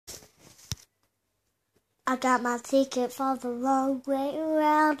I got my ticket for the long way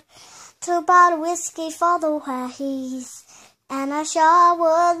around, 2 bottle whiskey for the ways, and I sure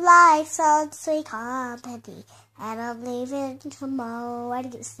would like some sweet company. And I'm leaving tomorrow. What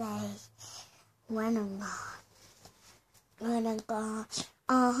do you say? When I'm gone.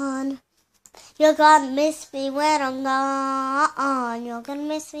 You're gonna miss me when I'm gone. You're gonna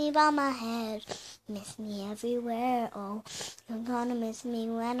miss me by my head. Miss me everywhere. Oh, you're gonna miss me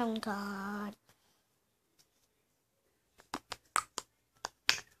when I'm gone.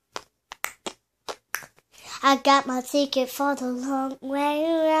 I got my ticket for the long way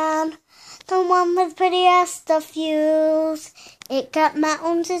around, the one with prettiest of views. It got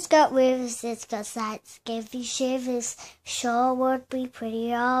mountains, it's got rivers, it's got sights, give you shivers. Sure would be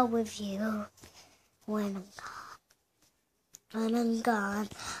pretty all with you when I'm gone.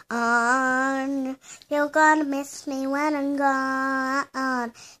 You're gonna miss me when I'm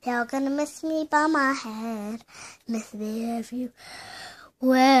gone. You're gonna miss me by my head, miss me everywhere.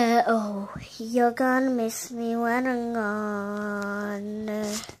 Oh, you're gonna miss me when I'm gone.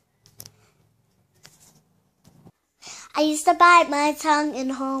 I used to bite my tongue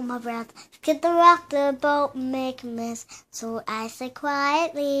and hold my breath, get the rock the boat and make a mess. So I said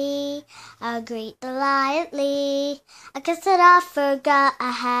quietly, I greet delightedly. I guess that I forgot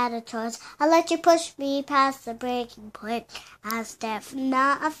I had a choice. I let you push me past the breaking point. I stepped for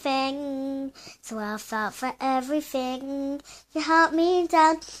nothing, so I fought for everything. You held me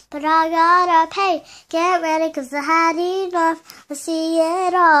down, but I gotta pay. Get ready, 'cause I had enough. I see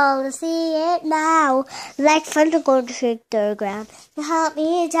it all, I see it now. Like thunder going to shake the ground. You held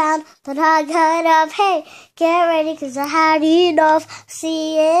me down, but I gotta pay. Get ready, 'cause I had enough. I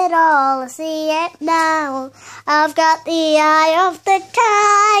see it all, I see it now. I've got the eye of the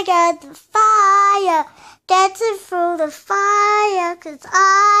tiger, the fire, dancing through the fire, 'cause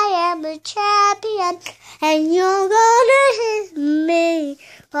I am the champion, and you're gonna hit me.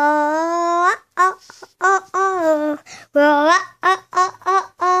 Oh, oh, oh, oh, oh, oh, oh,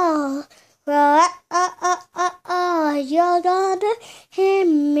 oh, oh. You're gonna hear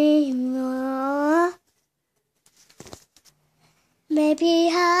me more. Maybe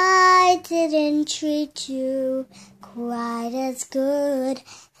I didn't treat you quite as good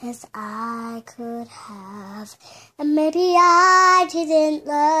as I could have, and maybe I didn't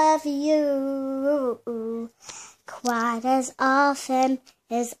love you quite as often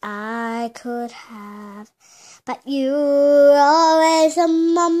as I could have. But you were always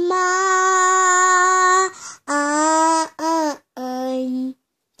on my mind.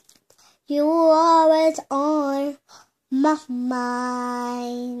 You were always on my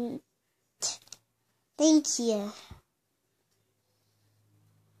mind. Thank you.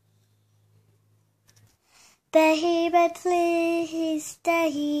 Baby, please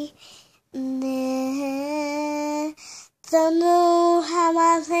stay there. Don't know how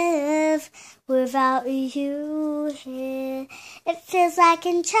I live without you here. It feels like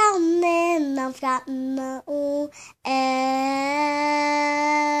I'm drowning, I've got no air.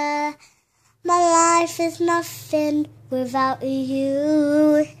 My life is nothing without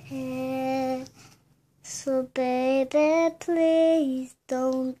you here. So baby, please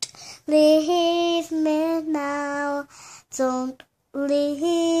don't leave me now. Don't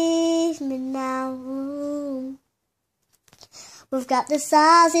leave me now. We've got the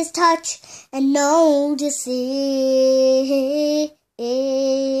sizes touch and know to see.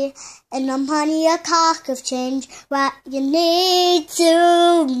 And I'm honey a cock of change, what you need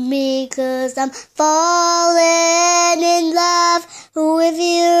to me, 'cause I'm falling in love with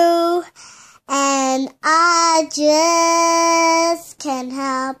you. And I just can't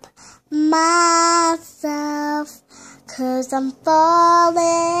help myself, 'cause I'm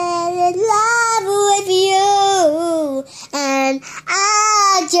falling in love with you. And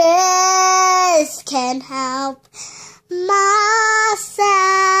I just can't help myself.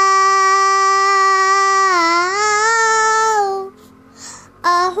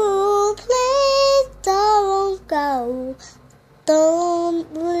 Oh, please don't go.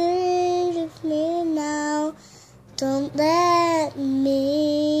 Don't leave me now. Don't let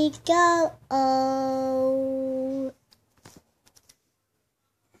me go.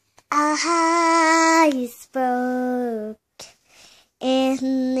 I spoke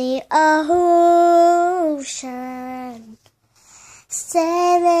in the ocean,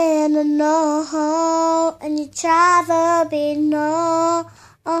 sailing alone, and you travel be no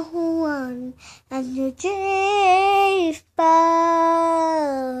one, and you drift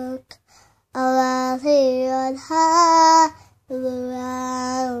back while you're high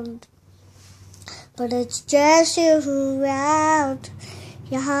around, but it's just you around.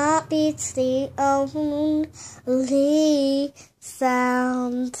 Your heartbeat's the only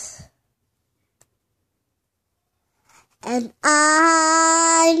sound. And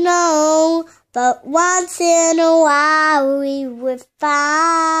I know, but once in a while we would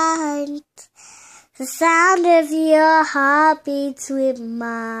find the sound of your heartbeats with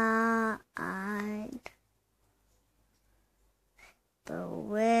mine. But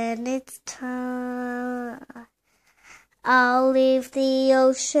when it's time, I'll leave the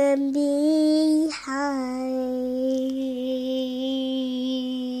ocean behind.